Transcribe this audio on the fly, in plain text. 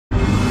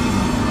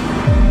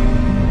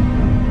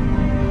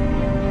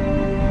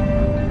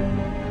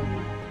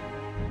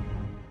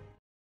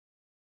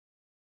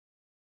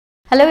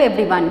Hello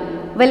everyone,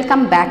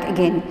 welcome back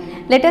again.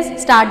 Let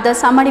us start the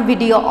summary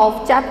video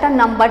of chapter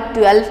number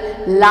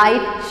 12,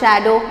 Light,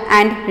 Shadow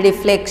and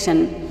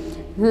Reflection.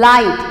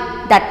 Light,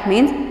 that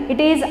means it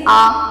is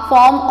a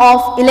form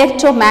of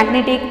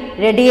electromagnetic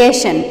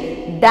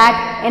radiation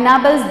that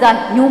enables the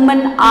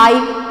human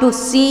eye to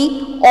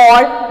see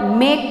or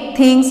make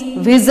things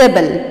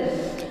visible.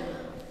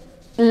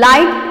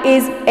 Light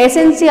is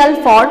essential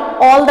for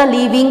all the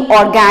living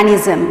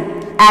organism.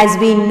 As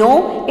we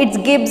know,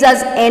 it gives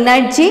us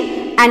energy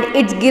and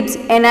it gives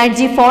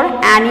energy for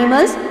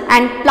animals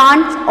and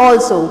plants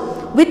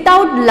also.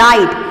 Without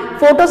light,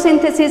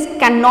 photosynthesis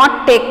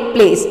cannot take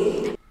place.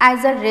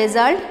 As a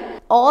result,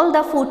 all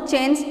the food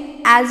chains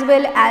as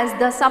well as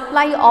the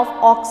supply of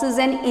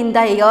oxygen in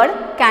the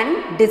air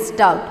can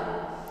disturb.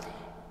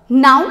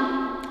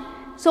 Now,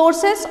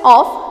 sources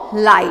of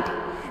light.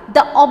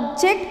 The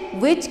object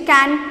which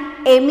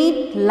can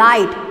emit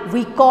light,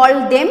 we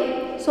call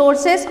them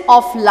sources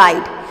of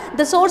light.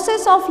 The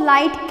sources of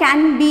light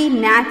can be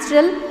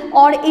natural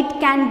or it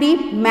can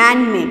be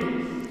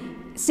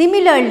man-made.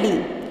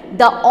 Similarly,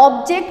 the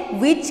object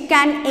which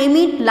can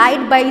emit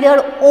light by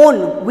their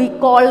own, we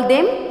call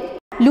them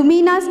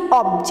luminous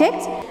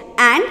objects,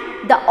 and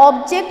the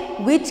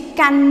object which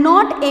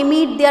cannot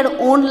emit their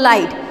own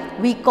light,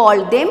 we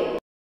call them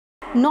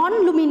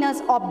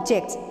non-luminous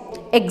objects.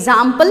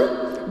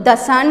 Example, the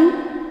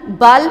sun,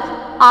 bulb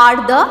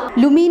are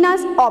the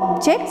luminous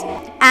objects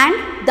and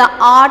the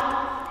earth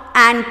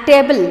and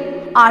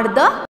table are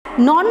the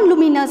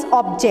non-luminous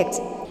objects.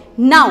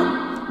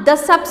 Now, the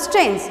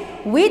substance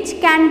which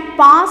can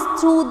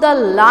pass through the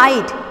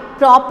light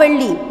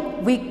properly,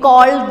 we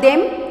call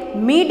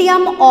them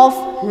medium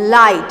of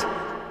light.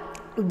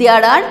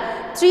 There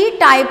are three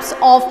types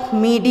of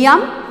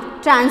medium: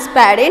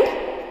 transparent,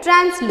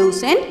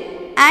 translucent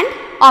and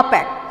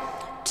opaque.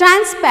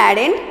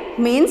 Transparent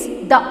means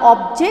the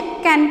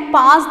object can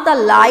pass the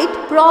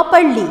light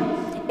properly.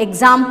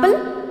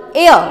 Example,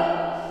 air.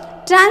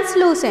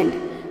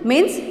 Translucent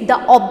means the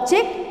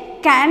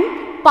object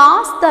can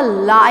pass the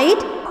light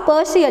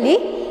partially.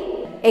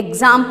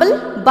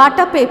 Example,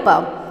 butter paper.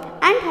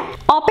 And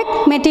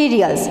opaque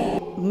materials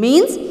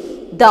means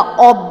the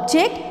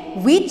object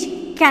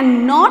which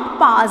cannot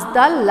pass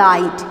the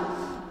light.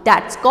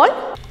 That's called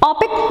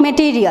opaque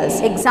materials.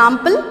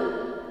 Example,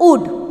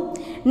 wood.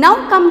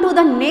 Now come to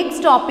the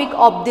next topic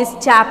of this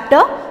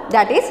chapter,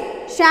 that is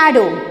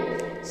shadow.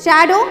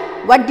 Shadow,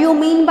 what do you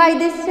mean by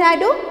this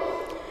shadow?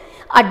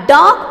 A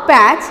dark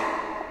patch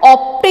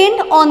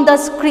obtained on the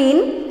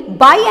screen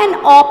by an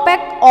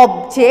opaque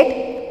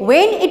object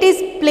when it is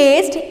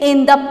placed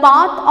in the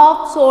path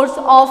of source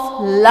of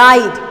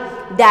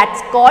light. That's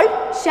called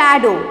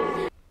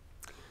shadow.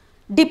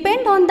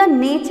 Depend on the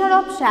nature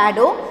of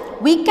shadow,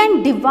 we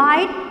can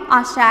divide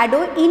a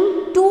shadow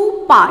in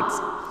two parts.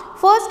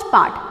 First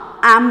part,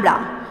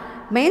 umbra,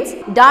 means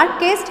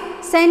darkest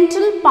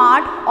central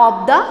part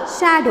of the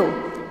shadow,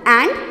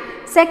 and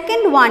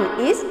second one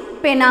is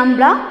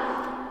penumbra,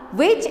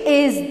 which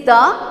is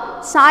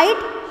the side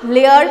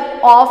layer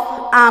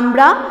of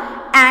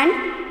umbra,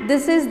 and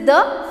this is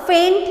the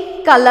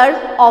faint color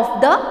of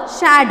the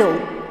shadow.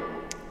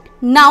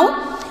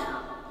 Now,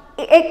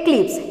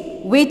 eclipse,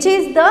 which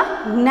is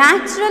the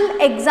natural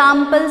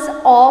examples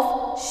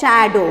of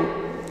shadow.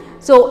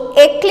 So,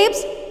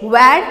 eclipse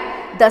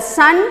where the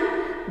sun,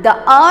 the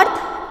earth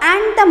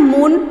and the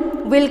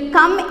moon will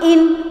come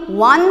in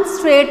one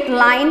straight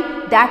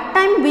line, that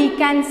time we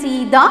can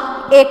see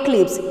the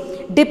eclipse.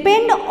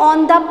 Depend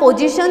on the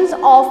positions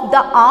of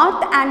the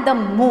earth and the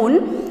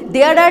moon,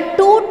 there are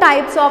two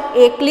types of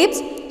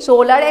eclipse: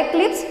 solar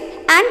eclipse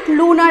and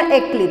lunar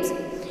eclipse.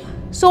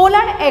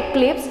 Solar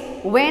eclipse,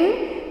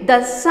 when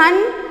the sun,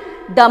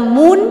 the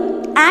moon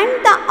and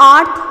the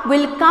earth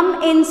will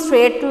come in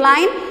straight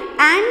line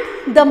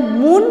and the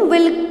moon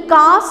will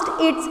cast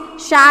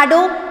its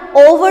shadow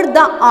over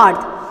the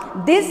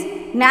earth. This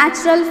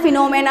natural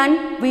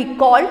phenomenon we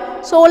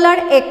call solar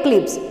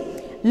eclipse.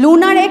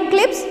 Lunar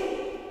eclipse,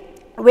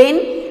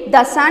 when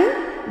the sun,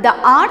 the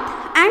earth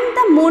and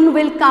the moon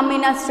will come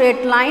in a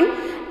straight line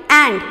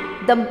and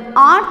the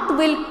earth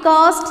will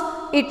cast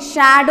its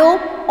shadow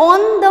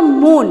on the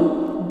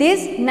moon.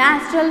 This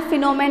natural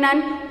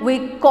phenomenon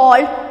we call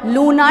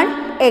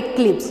lunar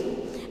eclipse.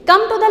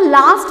 Come to the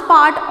last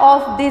part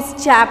of this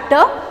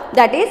chapter,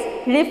 that is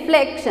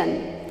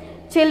reflection.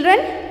 Children,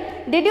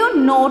 did you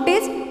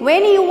notice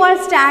when you are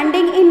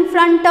standing in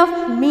front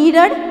of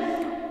mirror,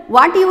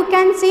 what you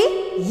can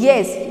see?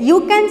 Yes,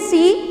 you can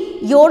see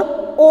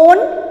your own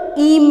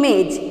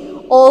image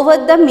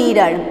over the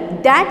mirror.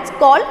 That's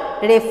called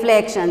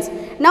reflections.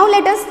 Now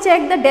let us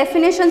check the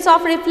definitions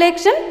of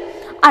reflection.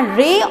 A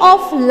ray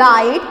of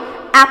light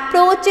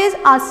approaches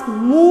a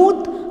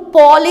smooth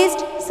polished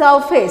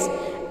surface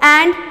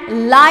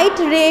and light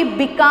ray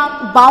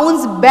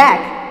bounce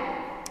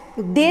back.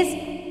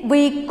 This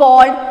we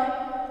call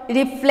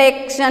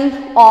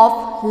reflection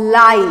of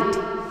light.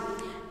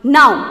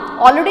 Now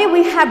already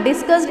we have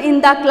discussed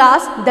in the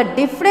class the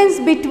difference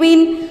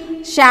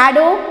between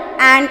shadow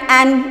and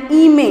an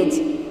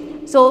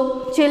image.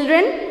 So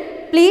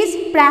children,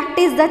 Please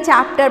practice the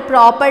chapter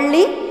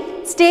properly.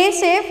 Stay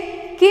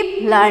safe,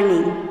 keep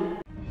learning.